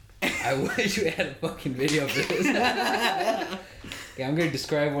I wish we had a fucking video for this. Okay, I'm gonna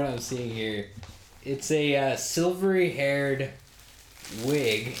describe what I'm seeing here. It's a silvery-haired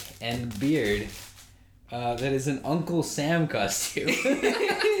wig and beard that is an Uncle Sam costume.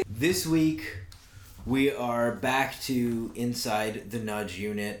 This week, we are back to Inside the Nudge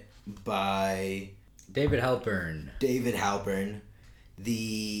Unit by David Halpern. David Halpern,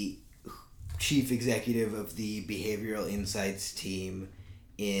 the chief executive of the Behavioral Insights team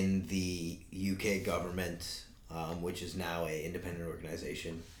in the UK government, which is now an independent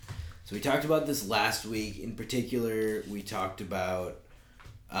organization. So we talked about this last week. In particular, we talked about,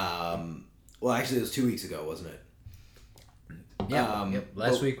 well, actually it was 2 weeks ago, wasn't it? Yeah, yep.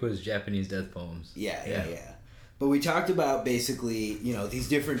 Last week was Japanese death poems. Yeah. But we talked about basically, these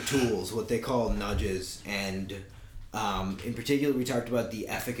different tools, what they call nudges, and in particular, we talked about the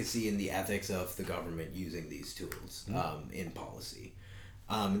efficacy and the ethics of the government using these tools in policy.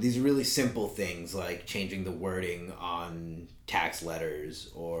 These are really simple things like changing the wording on tax letters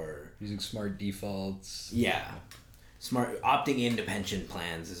or using smart defaults. Yeah. Opting into pension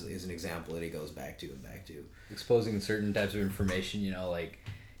plans is an example that he goes back to and back to. Exposing certain types of information, like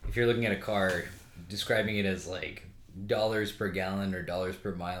if you're looking at a car, describing it as like dollars per gallon or dollars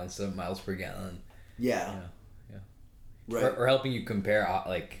per mile instead of miles per gallon. Yeah. Right. Or helping you compare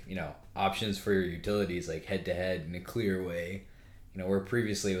options for your utilities like head to head in a clear way. Where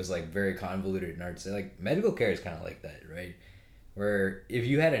previously it was like very convoluted and hard to say. Like medical care is kind of like that, right? Where if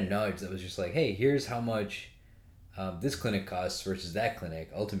you had a nudge that was just like, hey, here's how much this clinic costs versus that clinic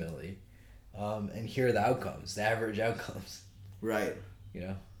ultimately, and here are the outcomes, the average outcomes. Right.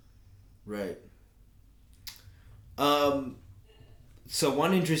 Right. So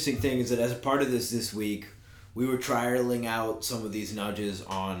one interesting thing is that as a part of this week, we were trialing out some of these nudges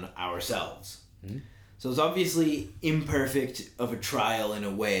on ourselves. Mm-hmm. So it's obviously imperfect of a trial in a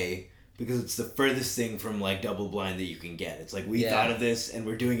way because it's the furthest thing from like double blind that you can get. It's like we thought of this and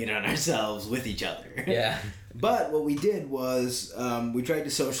we're doing it on ourselves with each other. Yeah. But what we did was we tried to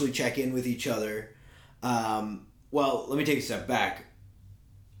socially check in with each other. Well, let me take a step back.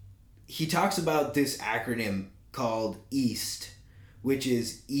 He talks about this acronym called EAST, which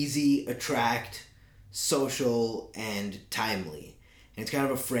is easy, attract, social, and timely. And it's kind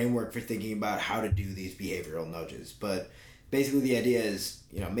of a framework for thinking about how to do these behavioral nudges. But basically the idea is,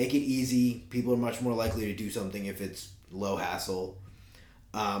 make it easy. People are much more likely to do something if it's low hassle.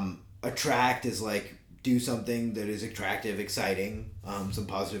 Attract is like do something that is attractive, exciting, some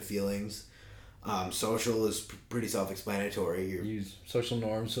positive feelings. Social is pretty self-explanatory. Use social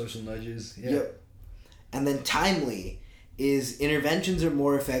norms, social nudges. Yeah. Yep. And then timely is interventions are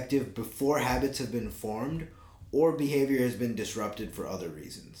more effective before habits have been formed or behavior has been disrupted for other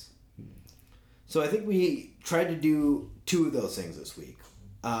reasons. So I think we tried to do 2 of those things this week.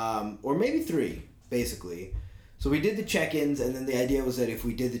 Or maybe 3, basically. So we did the check-ins, and then the idea was that if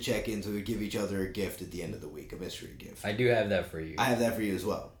we did the check-ins, we would give each other a gift at the end of the week, a mystery gift. I do have that for you. I have that for you as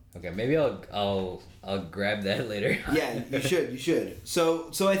well. Okay, maybe I'll grab that later. Yeah, you should.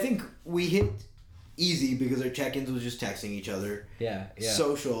 So I think we hit easy because our check-ins was just texting each other. Yeah.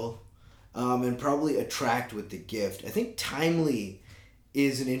 Social, and probably attract with the gift. I think timely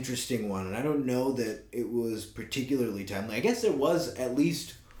is an interesting one, and I don't know that it was particularly timely. I guess there was at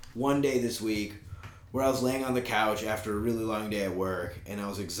least one day this week where I was laying on the couch after a really long day at work, and I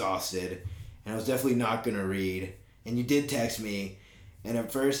was exhausted, and I was definitely not going to read, and you did text me, and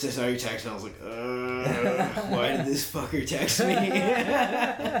at first I saw your text, and I was like, why did this fucker text me?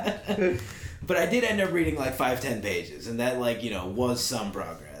 But I did end up reading like 5-10 pages, and that was some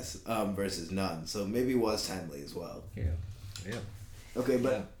progress versus none. So maybe it was timely as well. Yeah. Okay,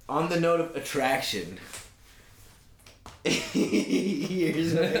 but on the note of attraction,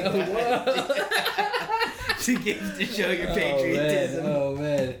 here's what to give to show your patriotism. Oh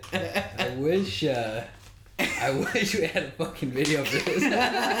man. I wish we had a fucking video for this.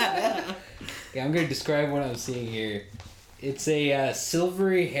 Okay, I'm gonna describe what I'm seeing here. It's a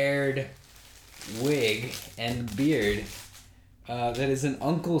silvery-haired wig and beard that is an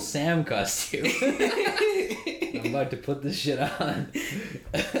Uncle Sam costume. I'm about to put this shit on.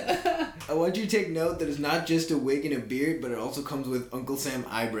 I want you to take note that it's not just a wig and a beard, but it also comes with Uncle Sam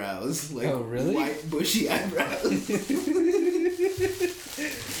eyebrows. Oh, really? White, bushy eyebrows.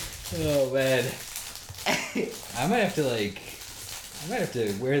 Oh, man. I might have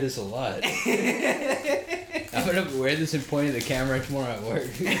to wear this a lot. I'm going to wear this and point at the camera tomorrow at work.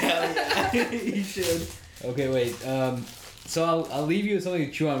 Hell yeah. You should. Okay, wait. So I'll leave you with something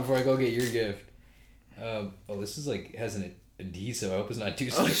to chew on before I go get your gift. This is has an adhesive. I hope it's not too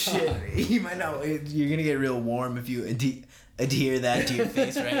strong. Oh shit! You might not. You're gonna get real warm if you adhere that to your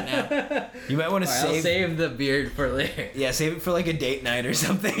face right now. You might want to Alright, I'll save the beard for later. Yeah, save it for like a date night or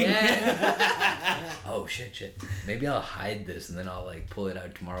something. Yeah. Oh shit. Maybe I'll hide this and then I'll like pull it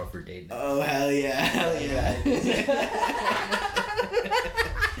out tomorrow for date night. Oh hell yeah.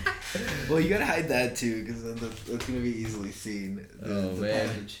 Well, you gotta hide that too, because then that's gonna be easily seen. The man.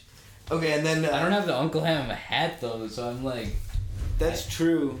 package. Okay, and then I don't have the Uncle Ham hat though, so I'm like. That's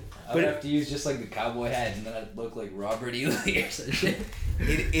true. I would have to use just like the cowboy hat, and then I'd look like Robert E. Lee or some shit.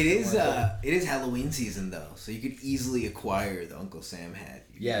 It is Halloween season though, so you could easily acquire the Uncle Sam hat.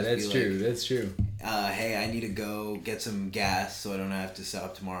 Yeah, that's true. That's true. Hey, I need to go get some gas, so I don't have to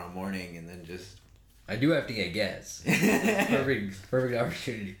stop tomorrow morning, and then just. I do have to get gas. Perfect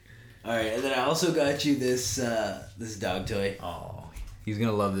opportunity. All right, and then I also got you this dog toy. Oh, he's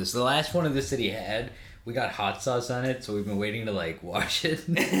gonna love this. The last one of this that he had. We got hot sauce on it, so we've been waiting to like wash it.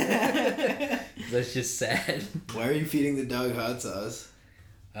 That's just sad. Why are you feeding the dog hot sauce?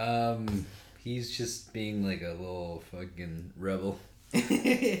 He's just being like a little fucking rebel.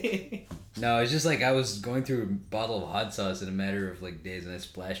 No, it's just like I was going through a bottle of hot sauce in a matter of like days, and I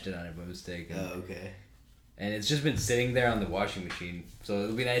splashed it on it by mistake. Oh, okay. And it's just been sitting there on the washing machine, so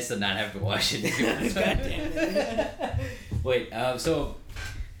it'll be nice to not have to wash it. God damn it. Wait, so.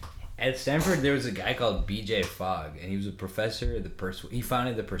 At Stanford, there was a guy called B.J. Fogg, and he was a professor at he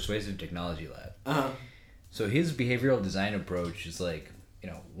founded the Persuasive Technology Lab. Uh-huh. So his behavioral design approach is like,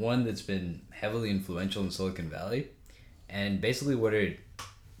 one that's been heavily influential in Silicon Valley, and basically what it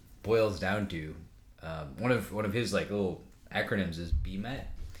boils down to, one of his like little acronyms is BMAT.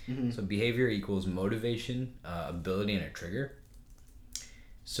 Mm-hmm. So behavior equals motivation, ability, and a trigger.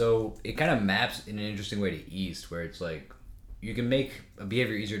 So it kind of maps in an interesting way to East, where it's like. You can make a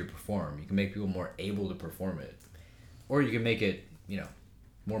behavior easier to perform. You can make people more able to perform it. Or you can make it,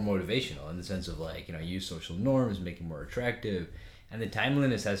 more motivational in the sense of like, use social norms, make it more attractive. And the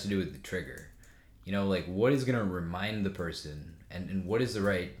timeliness has to do with the trigger. Like what is going to remind the person and what is the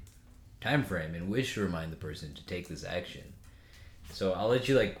right time frame in which to remind the person to take this action. So I'll let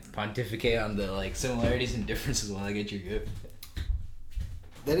you like pontificate on the like similarities and differences while I get your gift.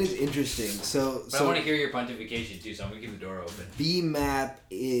 That is interesting. So I want to hear your pontification too, so I'm gonna keep the door open. BMAP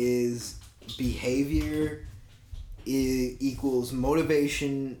is behavior equals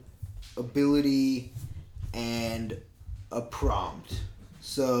motivation, ability, and a prompt.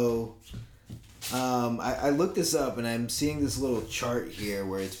 So I looked this up and I'm seeing this little chart here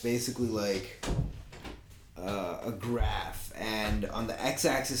where it's basically like a graph, and on the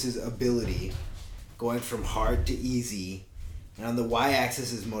x-axis is ability, going from hard to easy. And on the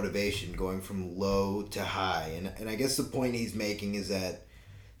y-axis is motivation, going from low to high. And I guess the point he's making is that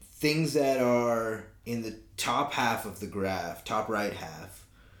things that are in the top half of the graph, top right half,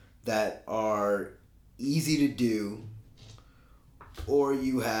 that are easy to do, or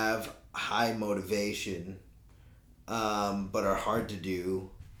you have high motivation, but are hard to do,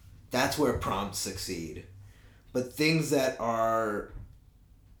 that's where prompts succeed. But things that are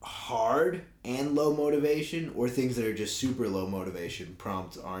hard and low motivation, or things that are just super low motivation,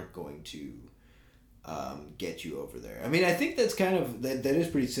 prompts aren't going to get you over there. I mean, I think that's kind of that is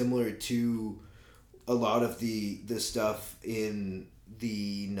pretty similar to a lot of the stuff in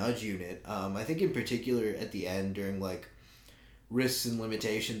the nudge unit. I think in particular at the end during like risks and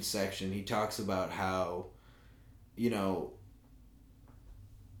limitations section, he talks about how, in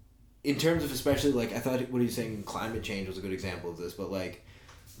terms of especially like I thought what he was saying climate change was a good example of this, but like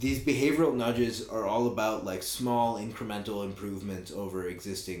these behavioral nudges are all about like small incremental improvements over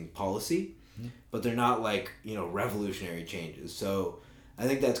existing policy, but they're not like, revolutionary changes. So I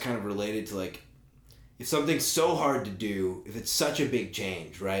think that's kind of related to like, if something's so hard to do, if it's such a big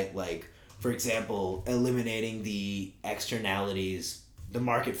change, right? Like, for example, eliminating the externalities, the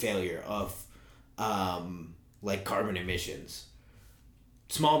market failure of like carbon emissions.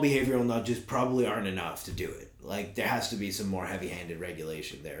 Small behavioral nudges probably aren't enough to do it. Like, there has to be some more heavy-handed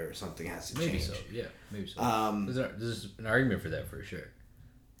regulation there, or something has to change. Maybe so, yeah, maybe so. There's an argument for that for sure.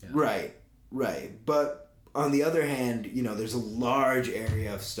 Yeah. Right. But on the other hand, there's a large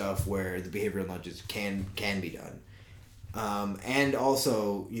area of stuff where the behavioral nudges can be done. And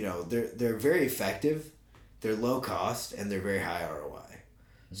also, they're very effective, they're low cost, and they're very high ROI.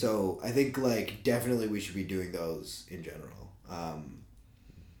 Mm-hmm. So I think, like, definitely we should be doing those in general.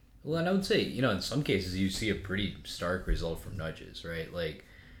 Well, and I would say, in some cases you see a pretty stark result from nudges, right? Like,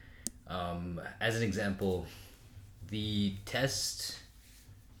 as an example, the test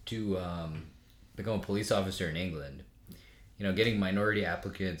to become a police officer in England, getting minority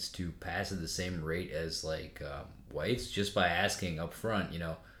applicants to pass at the same rate as, like, whites, just by asking up front,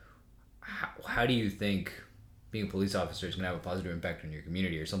 how do you think being a police officer is going to have a positive impact on your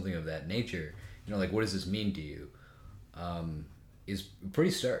community or something of that nature, you know, like, what does this mean to you? Is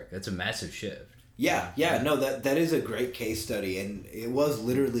pretty stark. That's a massive shift. Yeah, no, that is a great case study, and it was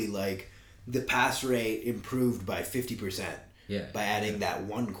literally like the pass rate improved by 50%. Yeah. By adding that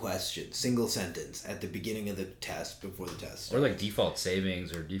one question, single sentence at the beginning of the test before the test starts. Or like default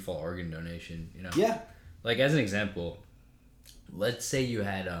savings or default organ donation, you know? Yeah. Like, as an example, let's say you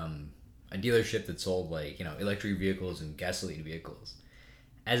had a dealership that sold, like, you know, electric vehicles and gasoline vehicles.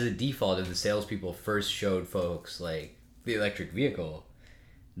 As a default, if the salespeople first showed folks, like, the electric vehicle,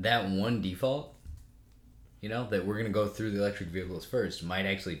 that one default, you know, that we're going to go through the electric vehicles first might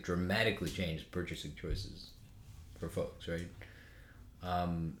actually dramatically change purchasing choices for folks, right?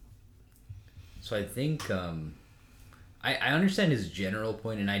 So I think I understand his general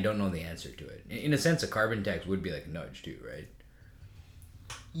point, and I don't know the answer to it. In a sense, a carbon tax would be like a nudge too, right?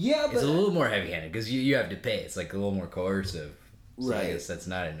 Yeah, but it's a little more heavy-handed because you have to pay. It's like a little more coercive. So right. I guess that's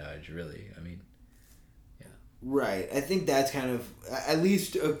not a nudge, really. I mean, yeah. Right. I think that's kind of, at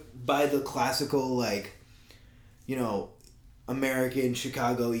least by the classical, like, you know, American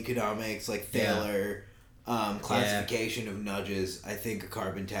Chicago economics, like Thaler classification of nudges. I think a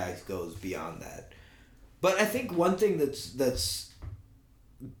carbon tax goes beyond that. But I think one thing that's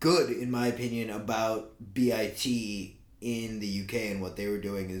good, in my opinion, about BIT in the UK and what they were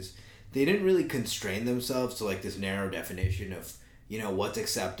doing is they didn't really constrain themselves to like this narrow definition of, you know, what's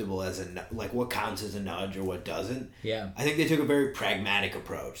acceptable as like what counts as a nudge or what doesn't. Yeah. I think they took a very pragmatic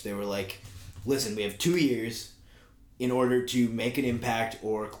approach. They were like, listen, we have 2 years in order to make an impact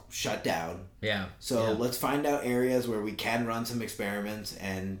or shut down. Yeah. So let's find out areas where we can run some experiments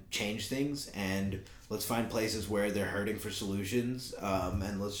and change things, and let's find places where they're hurting for solutions,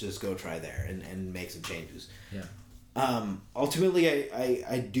 and let's just go try there and make some changes. Yeah. Ultimately,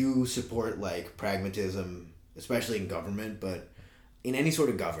 I do support like pragmatism, especially in government, but in any sort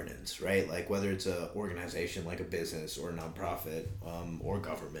of governance, right? Like whether it's a organization like a business or a nonprofit, or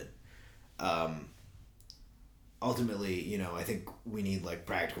government. Ultimately, you know, I think we need like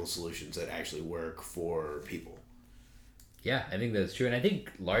practical solutions that actually work for people. Yeah, I think that's true. And I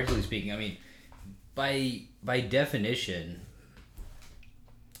think largely speaking, I mean, by definition,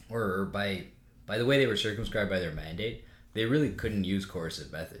 or by the way they were circumscribed by their mandate, they really couldn't use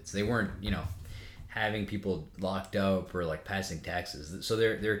coercive methods. They weren't, you know, having people locked up or like passing taxes. So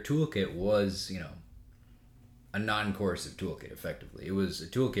their toolkit was, you know, a non-coercive toolkit, effectively. It was a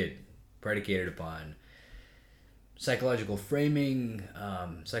toolkit predicated upon psychological framing,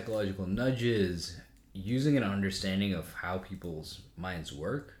 psychological nudges, using an understanding of how people's minds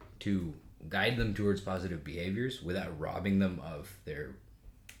work to guide them towards positive behaviors without robbing them of their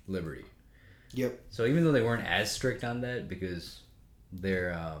liberty. Yep. So even though they weren't as strict on that because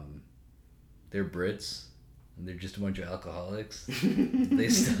they're Brits and they're just a bunch of alcoholics, they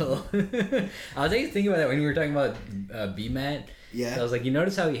still... I was actually thinking about that when we were talking about BMAT. Yeah. So I was like, you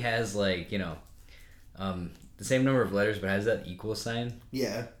notice how he has like, you know, the same number of letters but has that equal sign?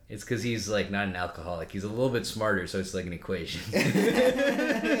 Yeah. It's because he's like not an alcoholic. He's a little bit smarter, so it's like an equation.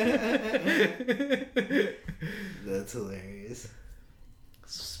 That's hilarious.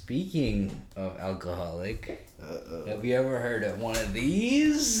 Speaking of alcoholic, have you ever heard of one of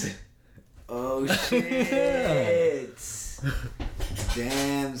these? Oh shit!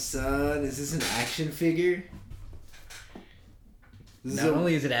 Damn, son, is this an action figure? Not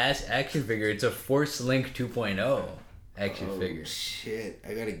only is it an action figure, it's a Force Link 2.0 action figure. Shit,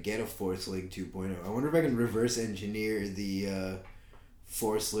 I gotta get a Force Link 2.0. I wonder if I can reverse engineer the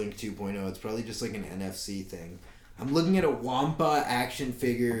Force Link 2.0. It's probably just like an NFC thing. I'm looking at a Wampa action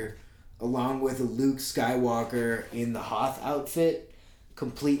figure along with a Luke Skywalker in the Hoth outfit,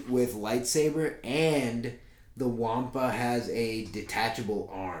 complete with lightsaber, and the Wampa has a detachable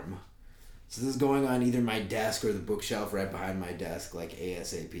arm. So this is going on either my desk or the bookshelf right behind my desk, like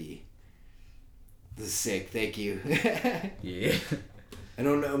ASAP. This is sick. Thank you. Yeah. I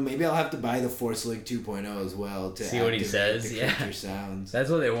don't know. Maybe I'll have to buy the Force Link 2.0 as well to see what he says. The Yeah. creature sounds. That's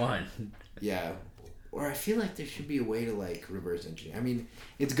what they want. Yeah. Or I feel like there should be a way to like reverse engineer. I mean,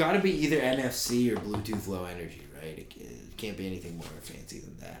 it's got to be either NFC or Bluetooth Low Energy, right? It can't be anything more fancy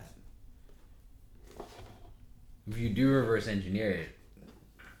than that. If you do reverse engineer it,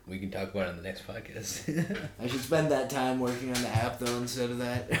 we can talk about it on the next podcast. I should spend that time working on the app though instead of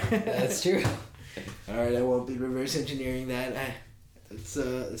that. That's true. All right, I won't be reverse engineering that.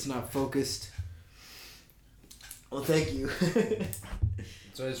 It's not focused. Well, thank you.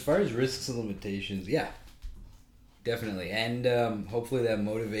 So as far as risks and limitations, yeah, definitely, and hopefully that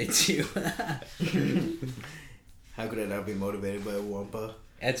motivates you. How could I not be motivated by a Wampa?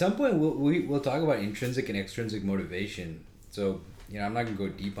 At some point, we'll talk about intrinsic and extrinsic motivation. So, I'm not going to go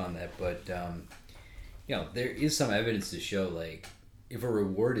deep on that, but, there is some evidence to show, like, if a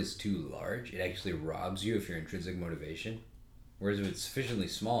reward is too large, it actually robs you of your intrinsic motivation. Whereas if it's sufficiently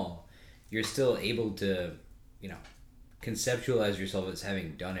small, you're still able to, conceptualize yourself as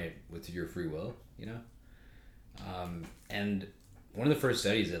having done it with your free will, And one of the first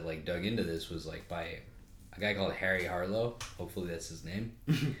studies that, like, dug into this was, like, by a guy called Harry Harlow, hopefully that's his name,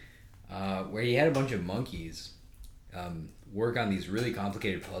 where he had a bunch of monkeys work on these really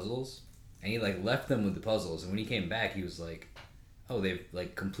complicated puzzles, and he, like, left them with the puzzles, and when he came back, he was like, oh, they've,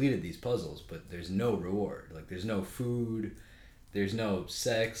 like, completed these puzzles, but there's no reward. Like, there's no food, there's no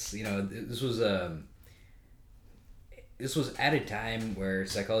sex. This was at a time where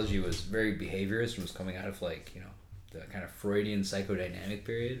psychology was very behaviorist and was coming out of, like, the kind of Freudian psychodynamic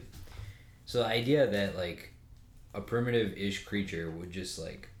period. So the idea that, like, a primitive-ish creature would just,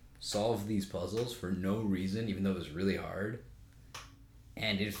 like, solve these puzzles for no reason, even though it was really hard,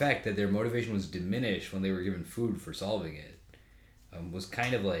 and in fact that their motivation was diminished when they were given food for solving it, was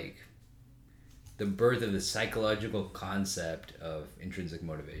kind of like the birth of the psychological concept of intrinsic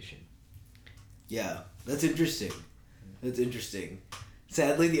motivation. Yeah, that's interesting.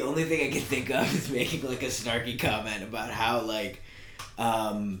 Sadly, the only thing I can think of is making, like, a snarky comment about how, like,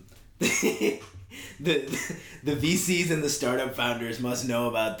 the VCs and the startup founders must know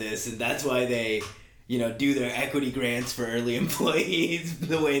about this, and that's why they, do their equity grants for early employees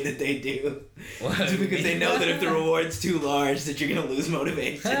the way that they do. Just because they know that if the reward's too large, that you're gonna lose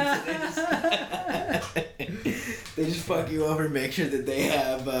motivation. They just fuck you over, make sure that they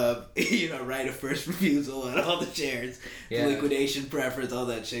have, right of first refusal on all the shares, liquidation preference, all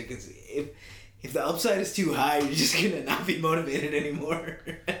that shit. Because if the upside is too high, you're just gonna not be motivated anymore.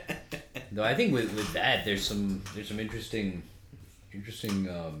 No, I think with that, there's some interesting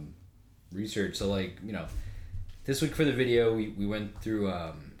research. So, like, this week for the video, we went through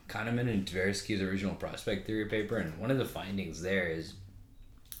Kahneman and Tversky's original prospect theory paper, and one of the findings there is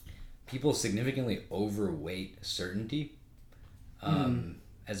people significantly overweight certainty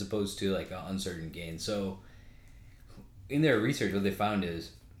as opposed to, like, uncertain gain. So in their research, what they found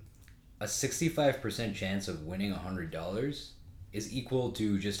is a 65% chance of winning $100 is equal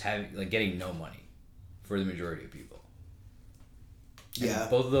to just having, like, getting no money for the majority of people. Yeah. And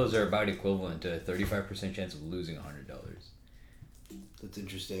both of those are about equivalent to a 35% chance of losing $100. That's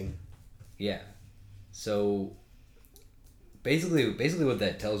interesting. Yeah. So basically what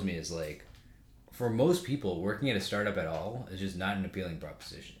that tells me is, like, for most people, working at a startup at all is just not an appealing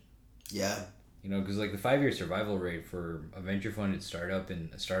proposition. Yeah. Because, like, the 5-year survival rate for a venture funded startup in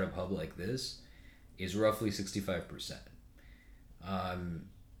a startup hub like this is roughly 65%.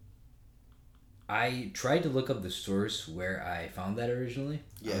 I tried to look up the source where I found that originally.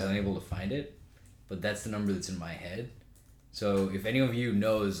 Yeah. I was unable to find it, but that's the number that's in my head. So if any of you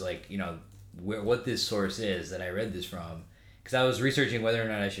knows, like, what this source is that I read this from, because I was researching whether or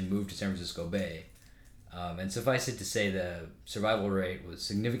not I should move to San Francisco Bay, and suffice it to say the survival rate was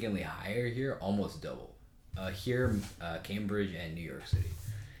significantly higher here, almost double. Here, Cambridge, and New York City.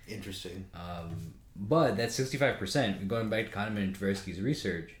 Interesting. But that 65%, going back to Kahneman and Tversky's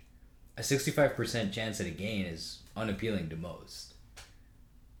research, a 65% chance at a gain is unappealing to most.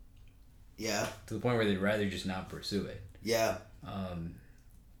 Yeah. To the point where they'd rather just not pursue it. Yeah.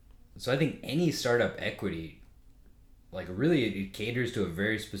 So I think any startup equity, like, really it caters to a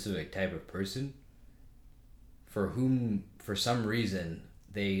very specific type of person for whom, for some reason,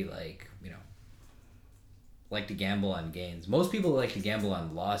 they, like to gamble on gains. Most people like to gamble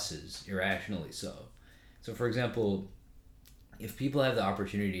on losses, irrationally so. So, for example, if people have the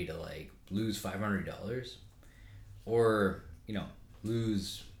opportunity to, like, lose $500 or,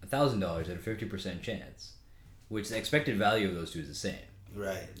 lose $1,000 at a 50% chance, which the expected value of those two is the same.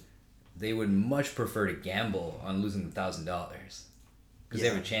 Right. They would much prefer to gamble on losing $1,000 because they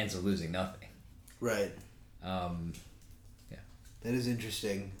have a chance of losing nothing. Right. Yeah. That is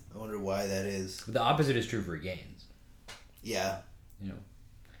interesting. I wonder why that is. But the opposite is true for gains. Yeah.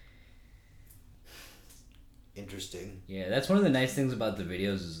 Interesting. Yeah, that's one of the nice things about the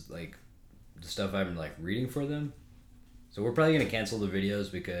videos is, like, the stuff I'm, like, reading for them. So we're probably going to cancel the videos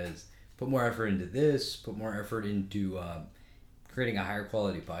because put more effort into this, put more effort into creating a higher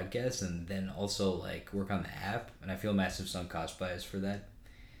quality podcast, and then also, like, work on the app. And I feel massive sunk cost bias for that.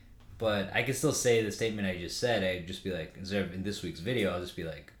 But I can still say the statement I just said. I'd just be like, instead of in this week's video, I'll just be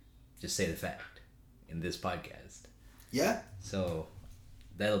like, just say the fact in this podcast. Yeah. So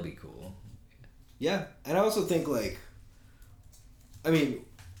that'll be cool. Yeah. And I also think, like, I mean,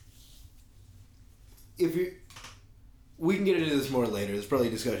 we can get into this more later. There's probably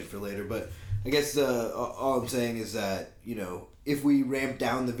a discussion for later, but I guess all I'm saying is that, you know, if we ramp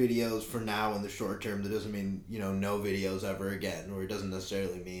down the videos for now in the short term, that doesn't mean, you know, no videos ever again, or it doesn't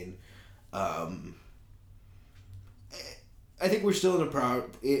necessarily mean, I think we're still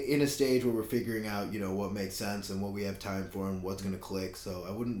in a stage where we're figuring out, you know, what makes sense and what we have time for and what's going to click, so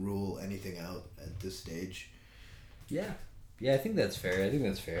I wouldn't rule anything out at this stage. Yeah. Yeah, I think that's fair.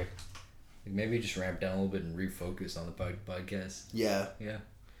 Like maybe just ramp down a little bit and refocus on the podcast. Yeah. Yeah.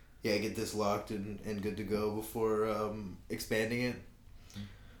 Yeah, get this locked and good to go before expanding it.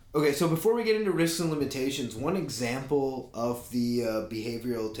 Okay, so before we get into risks and limitations, one example of the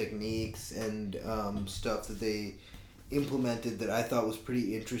behavioral techniques and stuff that they implemented that I thought was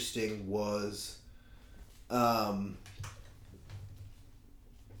pretty interesting was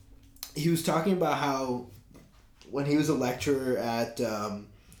he was talking about how when he was a lecturer at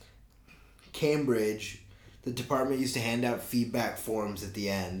Cambridge, the department used to hand out feedback forms at the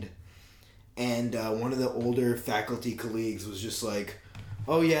end, and one of the older faculty colleagues was just like,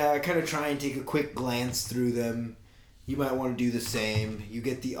 oh yeah, I kind of try and take a quick glance through them. You might want to do the same. You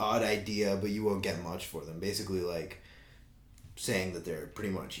get the odd idea, but you won't get much for them. Basically, like, saying that they're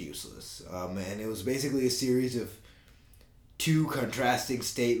pretty much useless. And it was basically a series of two contrasting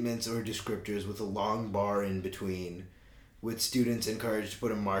statements or descriptors with a long bar in between, with students encouraged to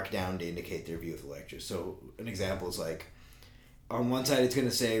put a mark down to indicate their view of the lecture. So an example is like, on one side it's going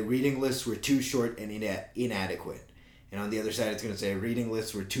to say reading lists were too short and inadequate. And on the other side it's going to say reading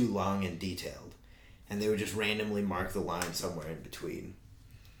lists were too long and detailed. And they would just randomly mark the line somewhere in between.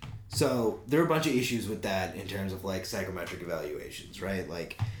 So there are a bunch of issues with that in terms of like psychometric evaluations, right?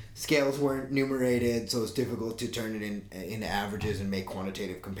 Like scales weren't numerated, so it's difficult to turn it into averages and make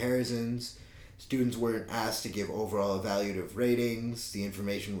quantitative comparisons. Students weren't asked to give overall evaluative ratings. The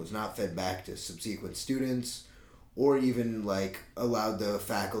information was not fed back to subsequent students, or even like allowed the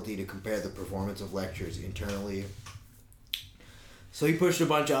faculty to compare the performance of lectures internally. So he pushed a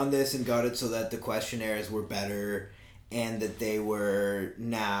bunch on this and got it so that the questionnaires were better and that they were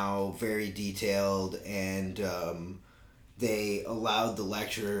now very detailed, and they allowed the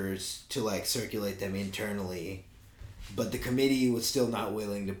lecturers to like circulate them internally. But the committee was still not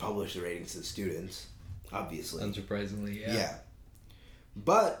willing to publish the ratings to the students, obviously. Unsurprisingly, yeah. Yeah.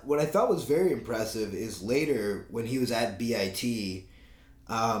 But what I thought was very impressive is later, when he was at BIT,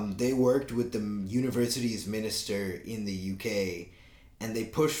 they worked with the university's minister in the UK, and they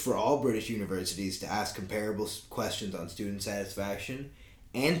pushed for all British universities to ask comparable questions on student satisfaction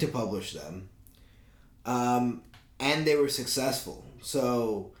and to publish them. And they were successful.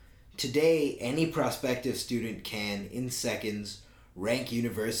 So today, any prospective student can, in seconds, rank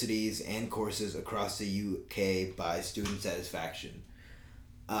universities and courses across the UK by student satisfaction.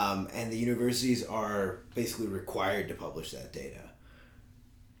 And the universities are basically required to publish that data.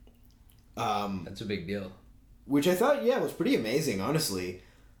 That's a big deal. Which I thought, yeah, was pretty amazing, honestly.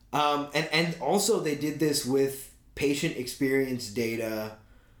 And also they did this with patient experience data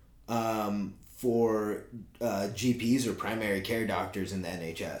for GPs or primary care doctors in the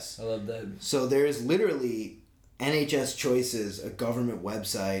NHS. I love that. So there's literally NHS Choices, a government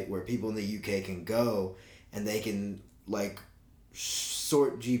website where people in the UK can go and they can like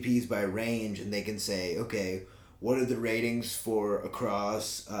sort GPs by range, and they can say, okay, what are the ratings for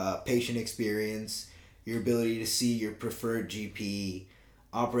across patient experience, your ability to see your preferred GP,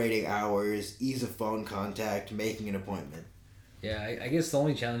 operating hours, ease of phone contact, making an appointment. Yeah, I guess the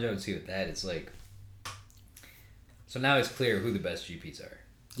only challenge I would see with that is like, so now it's clear who the best GPs are.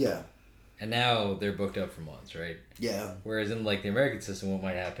 Yeah. And now they're booked up for months, right? Yeah. Whereas in like the American system, what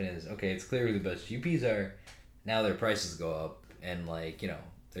might happen is, okay, it's clear who the best GPs are. Now their prices go up, and like, you know,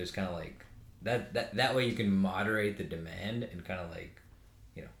 there's kind of like that way you can moderate the demand and kind of like,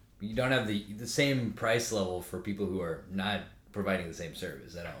 you know, you don't have the same price level for people who are not providing the same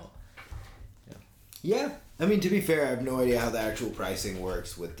service at all. Yeah. I mean, to be fair, I have no idea how the actual pricing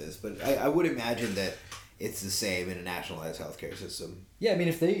works with this, but I would imagine that it's the same in a nationalized healthcare system. Yeah, I mean,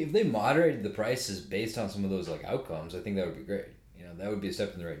 if they moderated the prices based on some of those like outcomes, I think that would be great. You know, that would be a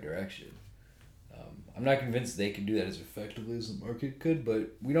step in the right direction. I'm not convinced they could do that as effectively as the market could, but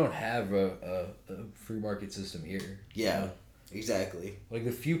we don't have a free market system here. Yeah, you know? Exactly. Like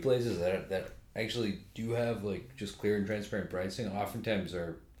the few places that actually do have like just clear and transparent pricing oftentimes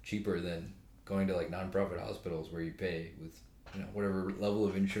are cheaper than going to like nonprofit hospitals where you pay with, you know, whatever level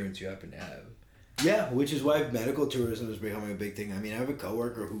of insurance you happen to have. Yeah, which is why medical tourism is becoming a big thing. I mean, I have a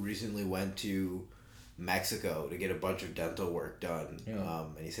coworker who recently went to Mexico to get a bunch of dental work done. Yeah.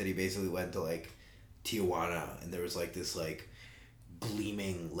 And he said he basically went to like Tijuana, and there was like this like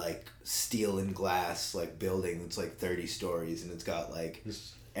gleaming like steel and glass like building that's like 30 stories, and it's got like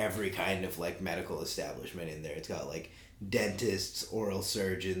every kind of like medical establishment in there. It's got like dentists, oral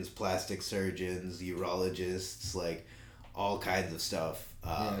surgeons, plastic surgeons, urologists, like all kinds of stuff.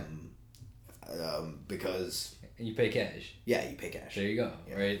 Because and you pay cash. Yeah, you pay cash. There you go.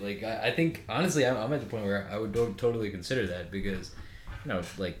 Yeah. Right. Like I think honestly, I'm at the point where I would totally consider that, because, you know,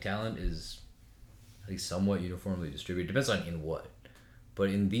 like talent is at least somewhat uniformly distributed. Depends on in what, but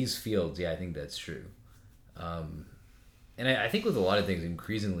in these fields, yeah, I think that's true. And I think with a lot of things,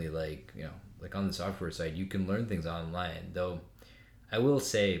 increasingly, like, you know, like on the software side, you can learn things online. Though, I will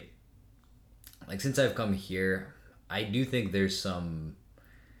say, like, since I've come here, I do think there's some,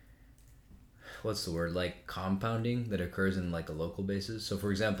 what's the word, like compounding that occurs in like a local basis. So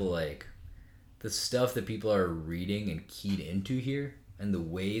for example, like the stuff that people are reading and keyed into here, and the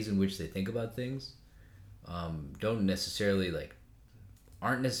ways in which they think about things, aren't necessarily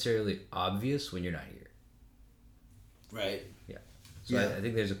obvious when you're not here. Right. Yeah. So yeah. I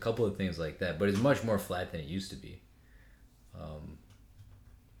think there's a couple of things like that, but it's much more flat than it used to be.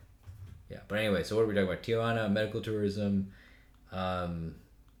 Yeah. But anyway, so what are we talking about? Tijuana, medical tourism.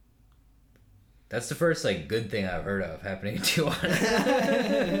 That's the first like good thing I've heard of happening in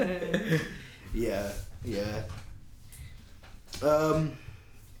Tijuana. Yeah. Well,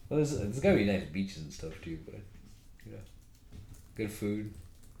 there's gotta be nice beaches and stuff too, but, you know, good food.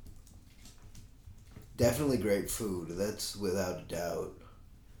 Definitely great food. That's without a doubt.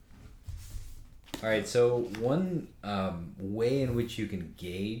 All right, so one way in which you can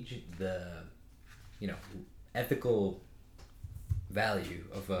gauge the, you know, ethical value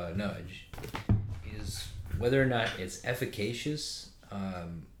of a nudge is whether or not it's efficacious,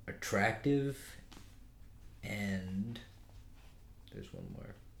 attractive, and there's one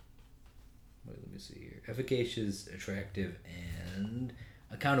more. Wait, let me see here. Efficacious, attractive, and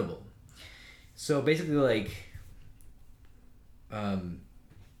accountable. So basically, like,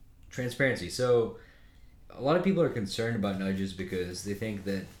 transparency. So a lot of people are concerned about nudges because they think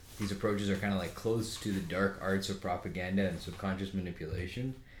that these approaches are kind of like close to the dark arts of propaganda and subconscious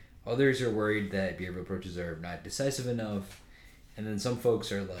manipulation. Others are worried that behavioral approaches are not decisive enough. And then some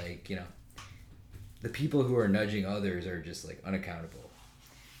folks are like, you know, the people who are nudging others are just like unaccountable.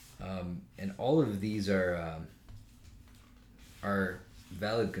 And all of these are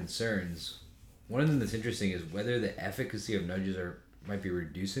valid concerns. One of them that's interesting is whether the efficacy of nudges might be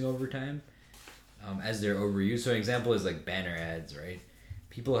reducing over time as they're overused. So an example is like banner ads, right?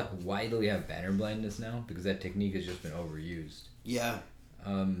 People widely have banner blindness now because that technique has just been overused. Yeah.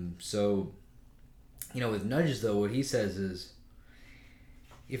 So, you know, with nudges though, what he says is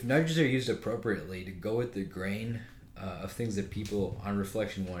if nudges are used appropriately to go with the grain of things that people on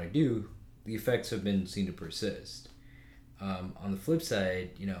reflection want to do, the effects have been seen to persist. On the flip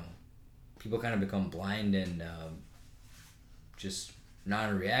side, you know, people kind of become blind and just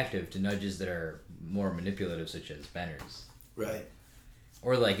non-reactive to nudges that are more manipulative, such as banners. Right.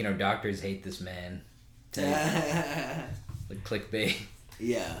 Or like, you know, doctors hate this man. Like clickbait.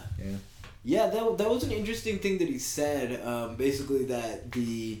 Yeah. Yeah. Yeah, that was an interesting thing that he said. Basically that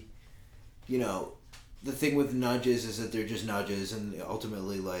the thing with nudges is that they're just nudges, and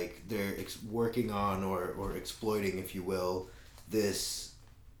ultimately like they're working on or exploiting, if you will, this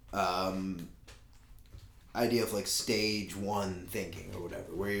idea of like stage one thinking or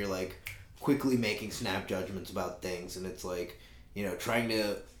whatever, where you're like quickly making snap judgments about things, and it's like, you know, trying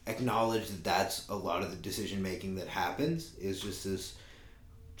to acknowledge that that's a lot of the decision making that happens is just this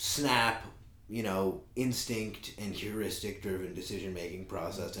snap, you know, instinct and heuristic driven decision making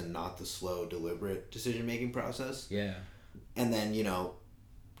process, and not the slow deliberate decision making process. Yeah. And then, you know,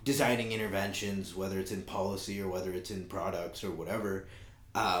 designing interventions, whether it's in policy or whether it's in products or whatever,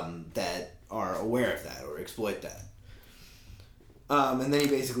 that are aware of that or exploit that. And then he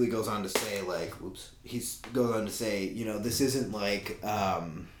basically goes on to say, like, you know, this isn't like,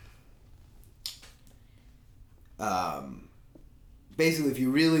 basically, if you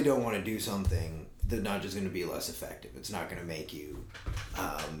really don't want to do something, the nudge is going to be less effective. It's not going to make you,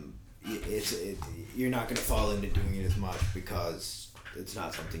 you're not going to fall into doing it as much because it's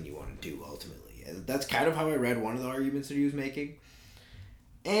not something you want to do ultimately. And that's kind of how I read one of the arguments that he was making.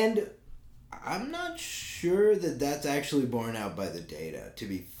 And I'm not sure that that's actually borne out by the data, to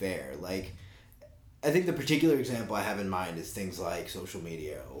be fair. Like, I think the particular example I have in mind is things like social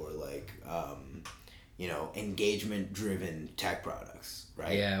media or like, you know, engagement-driven tech products,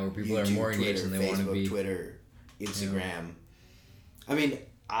 right? Yeah, where people YouTube, are more engaged Twitter, than they want to be. Twitter, Instagram. I mean,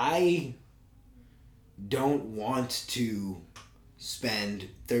 I don't want to spend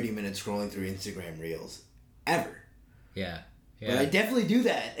 30 minutes scrolling through Instagram Reels, ever. Yeah. But I definitely do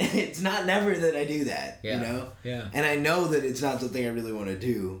that. It's not never that I do that, Yeah. you know? Yeah. And I know that it's not something I really want to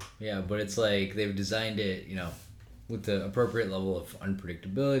do. Yeah, but it's like they've designed it, with the appropriate level of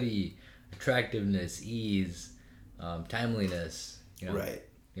unpredictability, attractiveness, ease, timeliness. Right.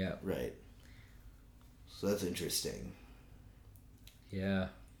 Yeah. Right. So that's interesting. Yeah.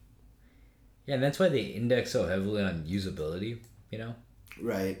 Yeah, and that's why they index so heavily on usability,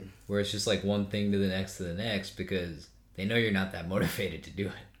 Right. Where it's just like one thing to the next because they know you're not that motivated to do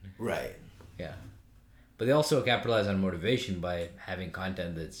it. Right. Yeah. But they also capitalize on motivation by having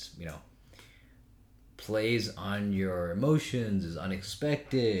content that's, plays on your emotions, is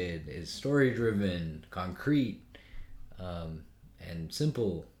unexpected, is story driven, concrete, and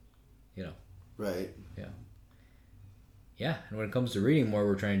simple, Right. Yeah. Yeah, and when it comes to reading more,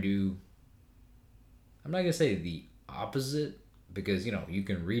 we're trying to do, I'm not going to say the opposite, because, you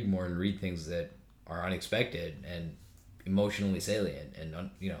can read more and read things that are unexpected and emotionally salient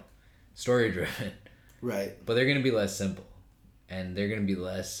and, story driven. Right. But they're going to be less simple. And they're going to be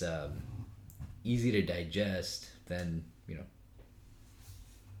less easy to digest than,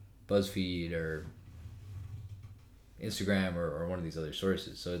 BuzzFeed or Instagram or one of these other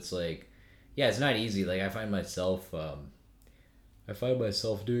sources. So it's like, yeah, it's not easy. Like I find myself doing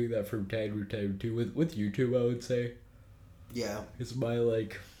that from time to time too with YouTube, I would say. Yeah. It's my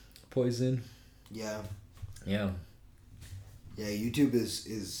poison. Yeah. Yeah. Yeah, YouTube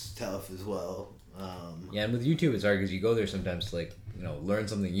is tough as well. Yeah, and with YouTube it's hard because you go there sometimes to learn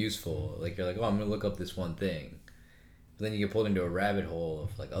something useful. Like you're like, oh, I'm gonna look up this one thing, but then you get pulled into a rabbit hole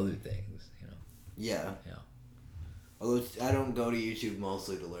of other things. Yeah. Yeah. Although I don't go to YouTube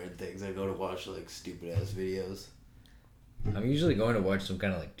mostly to learn things. I go to watch stupid ass videos. I'm usually going to watch some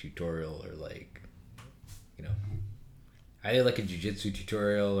kind of tutorial or either a jiu-jitsu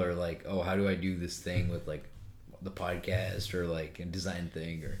tutorial or oh, how do I do this thing with the podcast or a design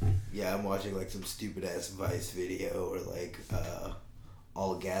thing or yeah, I'm watching some stupid ass Vice video or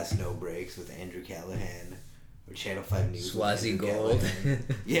All Gas No Brakes with Andrew Callahan or Channel 5 News. Swazi Gold.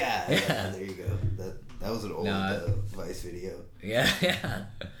 yeah, there you go. That was an old Vice video. Yeah.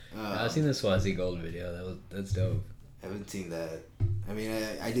 I've seen the Swazi Gold video. That's dope. I haven't seen that. I mean,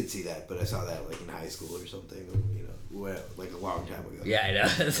 I did see that, but I saw that in high school or something. A long time ago. Yeah, I know.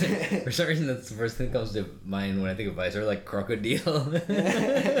 For some reason, that's the first thing that comes to mind when I think of Vice, or crocodile.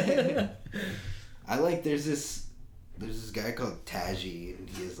 There's this guy called Taji, and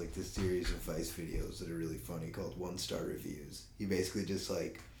he has this series of Vice videos that are really funny called 1-Star Reviews. He basically just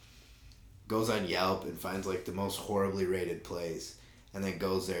goes on Yelp and finds the most horribly rated place, and then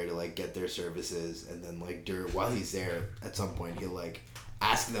goes there to get their services, and then while he's there, at some point he'll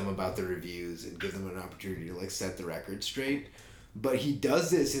ask them about the reviews and give them an opportunity to set the record straight. But he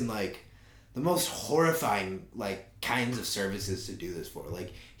does this in the most horrifying kinds of services to do this for.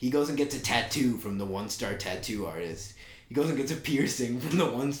 He goes and gets a tattoo from the 1-star tattoo artist. He goes and gets a piercing from the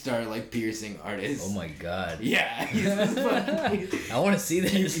 1-star piercing artist. Oh my god. Yeah. I want to see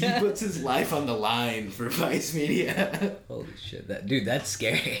this. He puts his life on the line for Vice Media. Holy shit. That's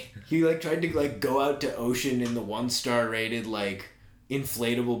scary. He tried to go out to ocean in the 1-star rated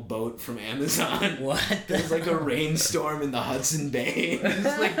inflatable boat from Amazon. What? There's a rainstorm in the Hudson Bay. He's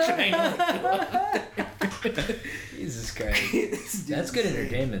trying to Jesus Christ. That's good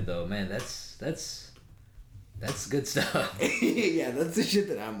entertainment though, man. That's good stuff. Yeah, that's the shit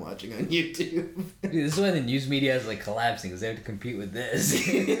that I'm watching on YouTube. Dude, this is why the news media is collapsing because they have to compete with this.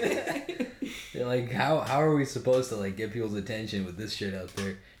 They're how are we supposed to get people's attention with this shit out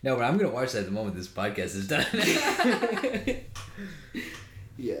there? No, but I'm gonna watch that the moment this podcast is done.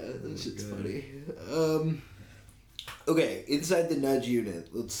 Yeah, that shit's funny. Okay, inside the nudge unit,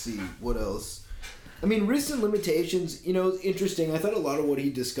 let's see what else. I mean, risks and limitations, interesting. I thought a lot of what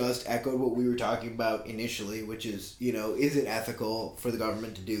he discussed echoed what we were talking about initially, which is, is it ethical for the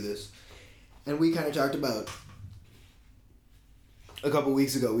government to do this? And we kind of talked about, a couple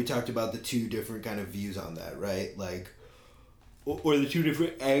weeks ago, we talked about the two different kind of views on that, right? Or the two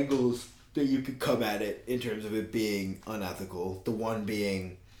different angles that you could come at it in terms of it being unethical. The one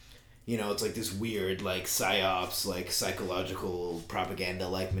being, it's this weird, psyops, psychological propaganda,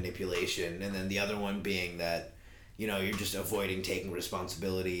 manipulation. And then the other one being that, you're just avoiding taking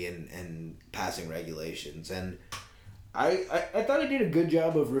responsibility and passing regulations. And I thought I did a good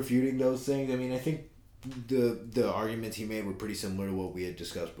job of refuting those things. I mean, I think the arguments he made were pretty similar to what we had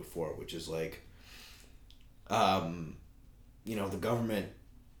discussed before, which is the government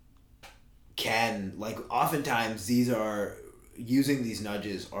can, oftentimes using these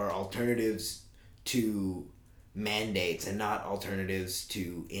nudges are alternatives to mandates and not alternatives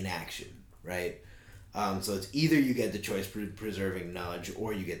to inaction, right? So it's either you get the choice preserving nudge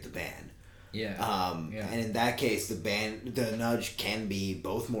or you get the ban. Yeah. And in that case, the nudge can be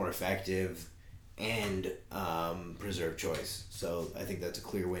both more effective and preserve choice. So I think that's a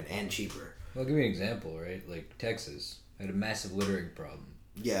clear win and cheaper. Well, I'll give you an example, right? Like Texas had a massive littering problem.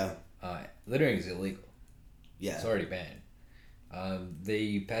 Yeah. Littering is illegal. Yeah. It's already banned.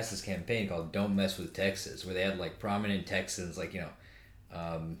 They passed this campaign called "Don't Mess with Texas," where they had like prominent Texans, like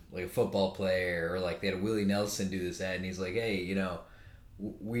like a football player, or like they had Willie Nelson do this ad, and he's like, "Hey,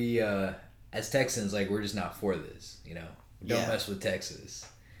 we as Texans, like we're just not for this. Don't mess with Texas."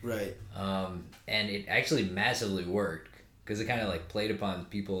 Right. And it actually massively worked because it kind of like played upon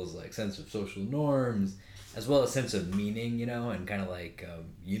people's like sense of social norms, as well as sense of meaning, and kind of like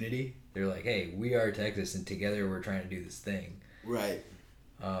unity. They're like, hey, we are Texas, and together we're trying to do this thing. Right.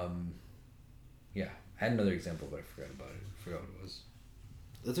 Yeah, I had another example, but I forgot about it. I forgot what it was.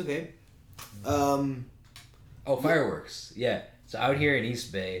 That's okay. Fireworks. Yeah. So out here in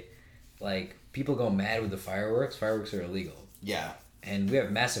East Bay, like people go mad with the fireworks. Fireworks are illegal. Yeah. And we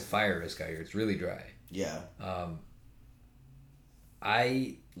have massive fire risk out here. It's really dry. Yeah.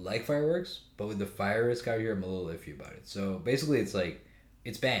 I like fireworks, but with the fire risk out here, I'm a little iffy about it. So basically, it's like,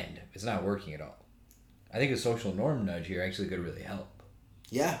 it's banned. It's not working at all. I think a social norm nudge here actually could really help.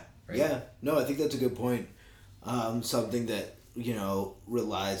 Yeah. Right? Yeah. No, I think that's a good point. Something that,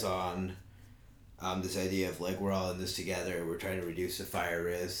 relies on this idea of like, we're all in this together. We're trying to reduce the fire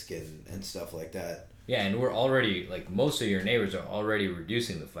risk and stuff like that. Yeah, and we're already, like, most of your neighbors are already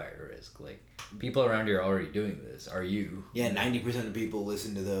reducing the fire risk. Like, people around here are already doing this. Are you? Yeah, 90% of people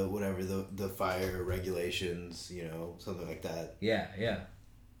listen to the fire regulations, something like that. Yeah.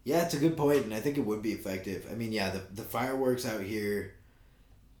 Yeah, it's a good point, and I think it would be effective. I mean, yeah, the fireworks out here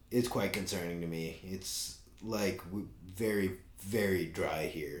is quite concerning to me. It's, like, very, very dry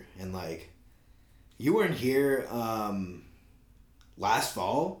here. And, like, you weren't here last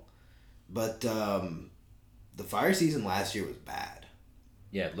fall, but the fire season last year was bad.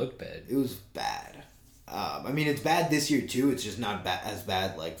 Yeah, it looked bad. It was bad. I mean, it's bad this year, too. It's just not as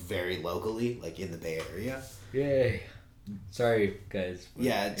bad, like, very locally, like, in the Bay Area. Yay. Sorry, guys.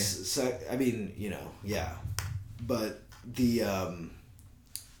 Yeah, it's... So, I mean, yeah. But the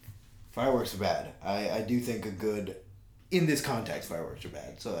fireworks are bad. I do think a good... In this context, fireworks are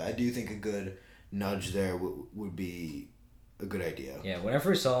bad. So I do think a good nudge there would be a good idea. Yeah, when I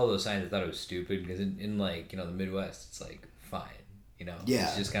first saw all those signs, I thought it was stupid because in like, the Midwest, it's like, fine. Yeah.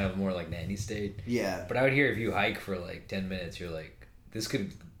 It's just kind of more like nanny state. Yeah. But out here, if you hike for like 10 minutes, you're like, this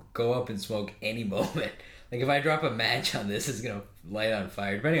could go up in smoke any moment. Like if I drop a match on this, it's going to light on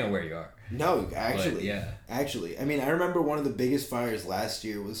fire, depending on where you are. No, actually. But, yeah. Actually. I mean, I remember one of the biggest fires last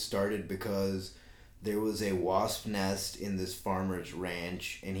year was started because there was a wasp nest in this farmer's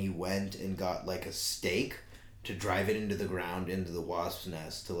ranch, and he went and got like a stake to drive it into the ground, into the wasp's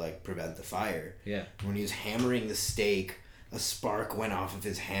nest to like prevent the fire. Yeah. When he was hammering the stake, a spark went off of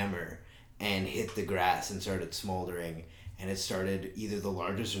his hammer and hit the grass and started smoldering, and it started either the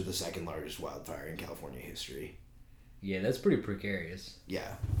largest or the second largest wildfire in California history. Yeah, that's pretty precarious.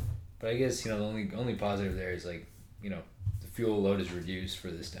 Yeah. But I guess, the only positive there is like, the fuel load is reduced for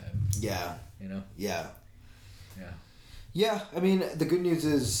this time. Yeah. Yeah. Yeah, I mean, the good news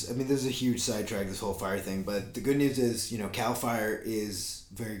is, this is a huge sidetrack, this whole fire thing, but the good news is, CAL FIRE is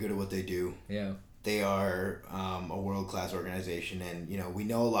very good at what they do. Yeah. They are a world-class organization, and, we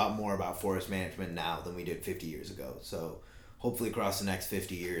know a lot more about forest management now than we did 50 years ago. So hopefully across the next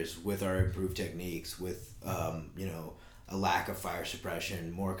 50 years, with our improved techniques, with, a lack of fire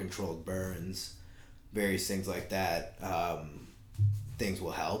suppression, more controlled burns, various things like that, things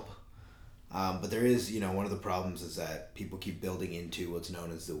will help. But there is, one of the problems is that people keep building into what's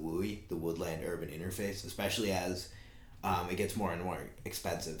known as the WUI, the Woodland Urban Interface, especially as it gets more and more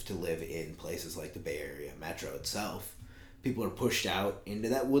expensive to live in places like the Bay Area Metro itself. People are pushed out into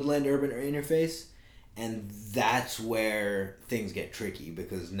that Woodland Urban Interface, and that's where things get tricky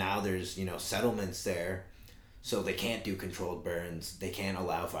because now there's, settlements there, so they can't do controlled burns. They can't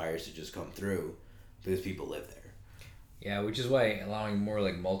allow fires to just come through because people live there. Yeah, which is why allowing more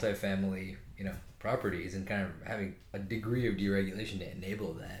like multifamily, properties and kind of having a degree of deregulation to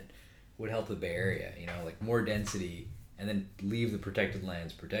enable that would help the Bay Area, like more density and then leave the protected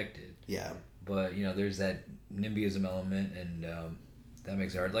lands protected. Yeah. But, there's that NIMBYism element and that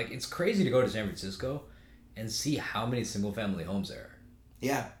makes it hard. Like, it's crazy to go to San Francisco and see how many single family homes there are.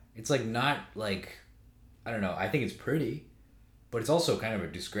 Yeah. It's like not like, I don't know, I think it's pretty, but it's also kind of a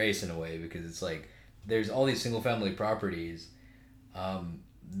disgrace in a way because it's like, there's all these single family properties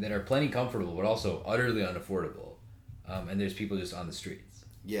that are plenty comfortable but also utterly unaffordable, and there's people just on the streets.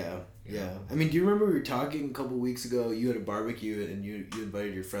 Yeah, You yeah. know? I mean, do you remember we were talking a couple weeks ago? You had a barbecue and you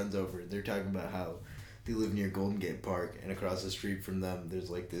invited your friends over. They're talking about how they live near Golden Gate Park, and across the street from them, there's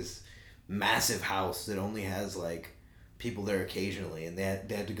like this massive house that only has like people there occasionally, and they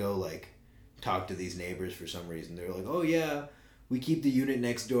had to go like talk to these neighbors for some reason. They're like, oh yeah, we keep the unit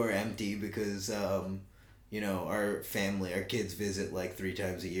next door empty because our kids visit like 3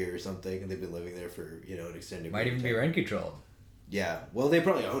 times a year or something, and they've been living there for an extended Might period even of be time. rent controlled. Yeah, well, they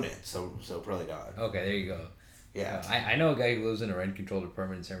probably own it, so probably not. Okay, there you go. Yeah, I know a guy who lives in a rent controlled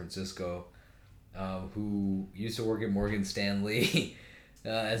apartment in San Francisco, who used to work at Morgan Stanley,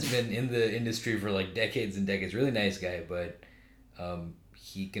 has been in the industry for like decades and decades. Really nice guy, but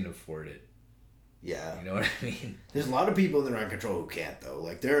he can afford it. yeah. You know what I mean? There's a lot of people in the rent control who can't though.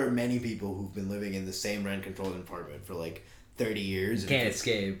 Like there are many people who've been living in the same rent controlled apartment for like 30 years. Can't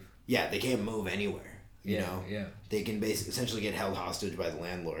escape. Yeah, they can't move anywhere. You know, Yeah. they can essentially get held hostage by the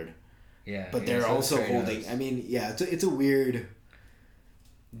landlord. Yeah. But yeah, they're so also it's very holding. nuts. I mean, yeah, it's a weird.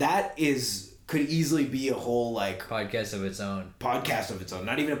 That could easily be a whole like Podcast of its own. podcast of its own.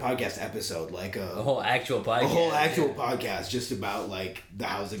 Not even a podcast episode, like A whole actual podcast. a whole actual podcast just about like the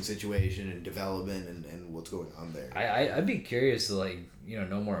housing situation and development and what's going on there. I'd be curious to like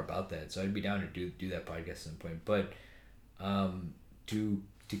know more about that. So I'd be down to do that podcast at some point. But to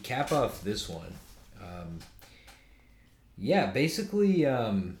cap off this one, yeah, basically,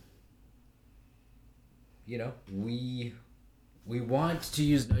 we want to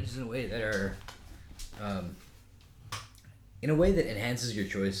use nudges in a way that are, in a way that enhances your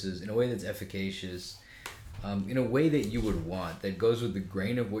choices, in a way that's efficacious, in a way that you would want, that goes with the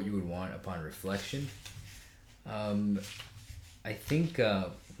grain of what you would want upon reflection. I think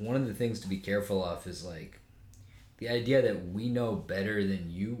one of the things to be careful of is like the idea that we know better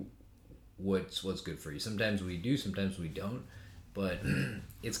than you what's good for you. Sometimes we do, sometimes we don't, but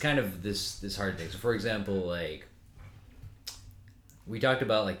it's kind of this hard thing. So for example, like we talked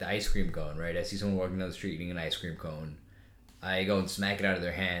about like the ice cream cone, right? I see someone walking down the street eating an ice cream cone. I go and smack it out of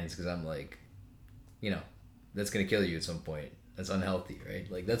their hands because I'm like, that's gonna kill you at some point. That's unhealthy,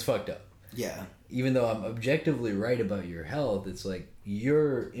 right? Like that's fucked up. Yeah. Even though I'm objectively right about your health, it's like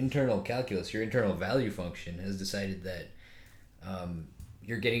your internal calculus, your internal value function has decided that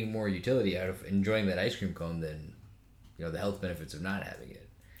you're getting more utility out of enjoying that ice cream cone than the health benefits of not having it.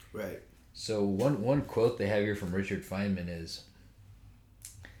 Right. So one quote they have here from Richard Feynman is,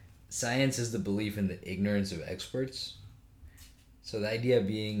 "Science is the belief in the ignorance of experts." So the idea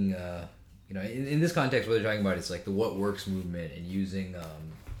being, in this context, what they're talking about is like the what works movement and using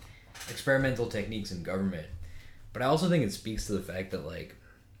experimental techniques in government. But I also think it speaks to the fact that like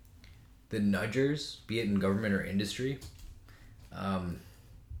the nudgers, be it in government or industry,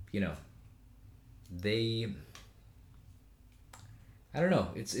 they, I don't know,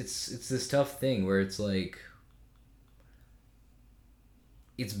 it's this tough thing where it's like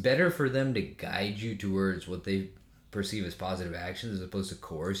it's better for them to guide you towards what they perceive as positive actions as opposed to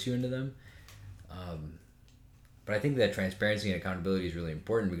coerce you into them. But I think that transparency and accountability is really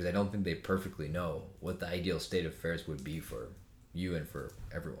important because I don't think they perfectly know what the ideal state of affairs would be for you and for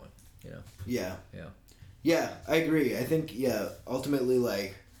everyone, Yeah. Yeah. Yeah, I agree. I think, ultimately,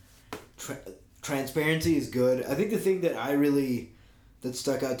 like, transparency is good. I think the thing that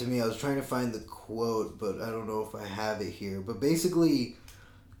stuck out to me, I was trying to find the quote, but I don't know if I have it here. But basically,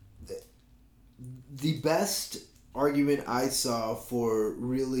 the best argument I saw for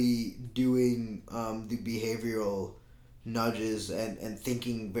really doing the behavioral nudges and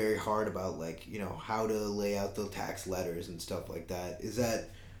thinking very hard about, like, how to lay out the tax letters and stuff like that is that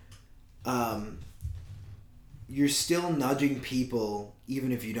you're still nudging people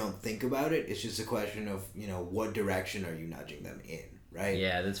even if you don't think about it. It's just a question of, what direction are you nudging them in, right?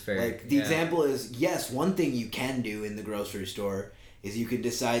 Yeah, that's fair. Like, the example is, yes, one thing you can do in the grocery store is you could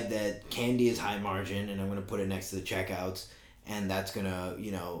decide that candy is high margin and I'm going to put it next to the checkouts, and that's going to,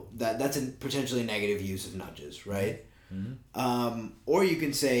 that's a potentially negative use of nudges, right? Mm-hmm. Or you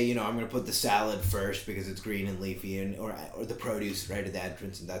can say, I'm going to put the salad first because it's green and leafy, or the produce right at the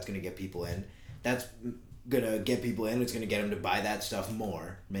entrance, and that's going to get people in. That's going to get people in. It's going to get them to buy that stuff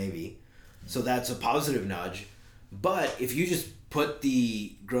more, maybe. So that's a positive nudge. But if you just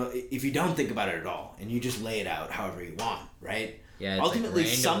if you don't think about it at all and you just lay it out however you want, right? Yeah, it's ultimately,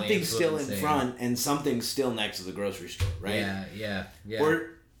 like something's still in influencing. front and something's still next to the grocery store, right? Yeah.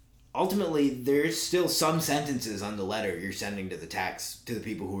 Or ultimately, there's still some sentences on the letter you're sending to the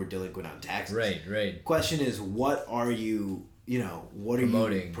people who are delinquent on taxes. Right. Question is, what are you, what are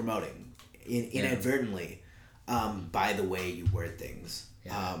you promoting inadvertently by the way you word things?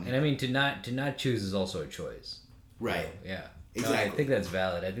 Yeah. And I mean, to not choose is also a choice. Right. Yeah. Exactly. No, I think that's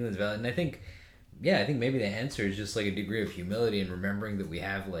valid. And I think maybe the answer is just like a degree of humility and remembering that we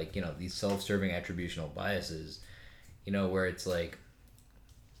have like, these self-serving attributional biases, where it's like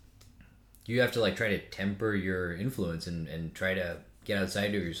you have to like try to temper your influence and try to get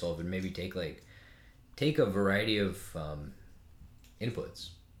outside of yourself and maybe take a variety of inputs,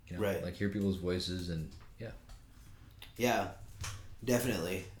 right? Like hear people's voices and yeah,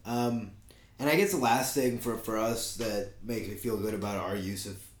 definitely. And I guess the last thing for us that makes me feel good about our use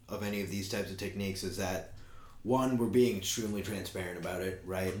of any of these types of techniques is that, one, we're being extremely transparent about it,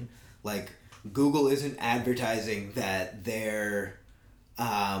 right? Mm-hmm. Like Google isn't advertising that their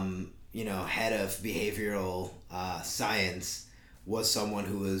head of behavioral science was someone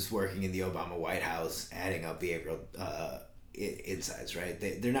who was working in the Obama White House heading up behavioral insights, right?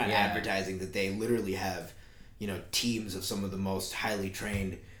 They're not advertising that they literally have teams of some of the most highly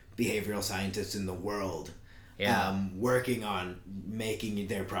trained behavioral scientists in the world working on making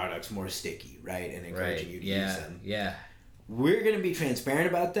their products more sticky, right? And encouraging you to use them. Yeah. We're going to be transparent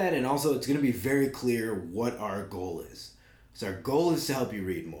about that, and also it's going to be very clear what our goal is. So our goal is to help you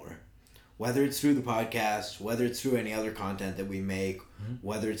read more. Whether it's through the podcast, whether it's through any other content that we make,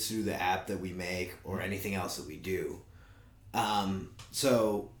 whether it's through the app that we make, or anything else that we do.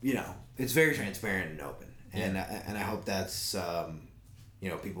 So, it's very transparent and open. And I hope that's,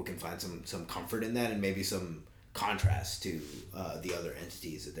 people can find some comfort in that and maybe some contrast to the other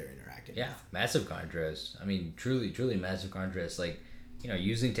entities that they're interacting with. Yeah, massive contrast. I mean, truly, truly massive contrast. Like,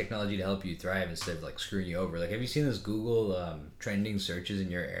 using technology to help you thrive instead of like screwing you over. Like, have you seen this Google trending searches in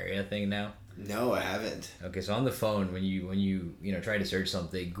your area thing now? No, I haven't. Okay, so on the phone, when you try to search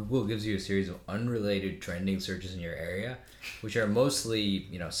something, Google gives you a series of unrelated trending searches in your area, which are mostly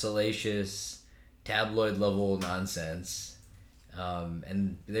salacious, tabloid level nonsense,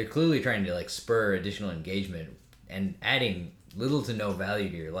 and they're clearly trying to like spur additional engagement and adding little to no value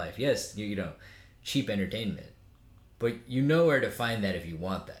to your life. Yes, cheap entertainment, but you know where to find that if you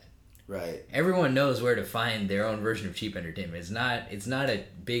want that. Right. Everyone knows where to find their own version of cheap entertainment. It's not a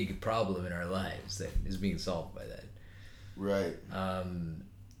big problem in our lives that is being solved by that. Right.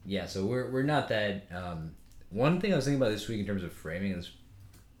 So we're not that. One thing I was thinking about this week in terms of framing is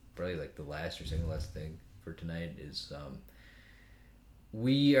probably like the last or second last thing for tonight is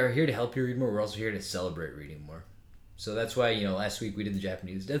we are here to help you read more. We're also here to celebrate reading more. So that's why last week we did the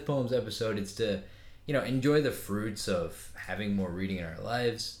Japanese death poems episode. It's to enjoy the fruits of having more reading in our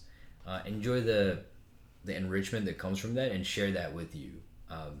lives. Enjoy the enrichment that comes from that and share that with you.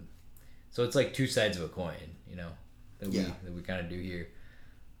 So it's like two sides of a coin, that we kind of do here.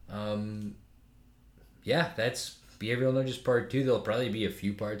 That's Behavioral Nudges Part 2. There'll probably be a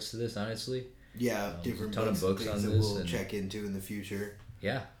few parts to this, honestly. Yeah, different ton of books on that this. We'll check into in the future.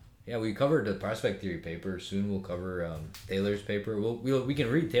 Yeah, we covered the prospect theory paper. Soon we'll cover Taylor's paper. We can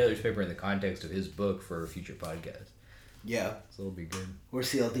read Taylor's paper in the context of his book for a future podcast. Yeah. So it'll be good. Or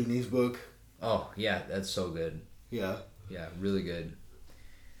Cialdini's book. Oh, yeah, that's so good. Yeah. Yeah, really good.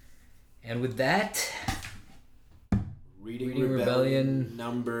 And with that, Reading Rebellion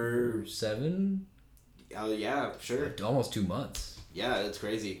number 7? Oh, yeah, sure. Almost 2 months. Yeah, that's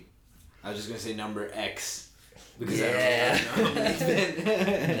crazy. I was just going to say number X. Because I don't know.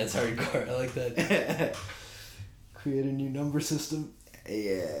 That's hardcore. I like that. Create a new number system.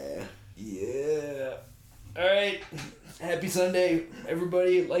 Yeah. All right. Happy Sunday,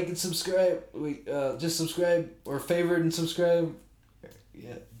 everybody. Like and subscribe. Just subscribe or favorite and subscribe.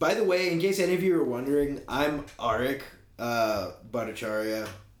 Yeah. By the way, in case any of you are wondering, I'm Arik Bhattacharya.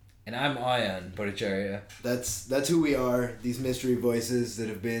 And I'm Ayan Bhattacharya. That's who we are. These mystery voices that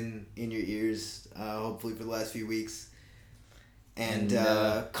have been in your ears, hopefully for the last few weeks. And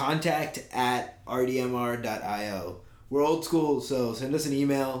contact at rdmr.io. We're old school, so send us an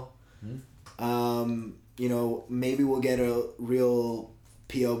email. Maybe we'll get a real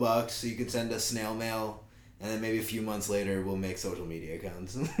P.O. box so you can send us snail mail, and then maybe a few months later we'll make social media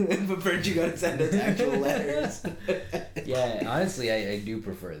accounts. But first you gotta send us actual letters. Yeah, honestly, I do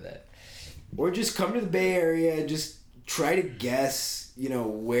prefer that. Or just come to the Bay Area and just try to guess,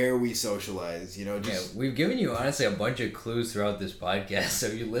 where we socialize. We've given you honestly a bunch of clues throughout this podcast, so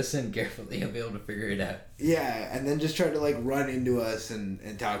if you listen carefully, you'll be able to figure it out. Yeah, and then just try to run into us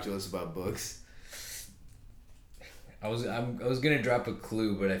and talk to us about books. I was gonna drop a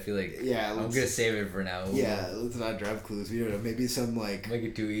clue, but I feel like I'm gonna save it for now. Let's not drop clues. We don't know. Maybe some make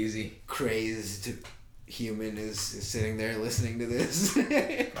it too easy. Crazed human is sitting there listening to this.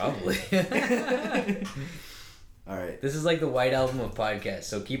 Probably. All right. This is like the White Album of podcasts,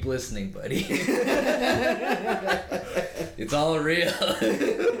 so keep listening, buddy. It's all real.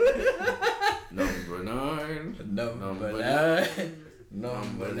 Number 9. Number 9.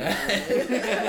 Number 9.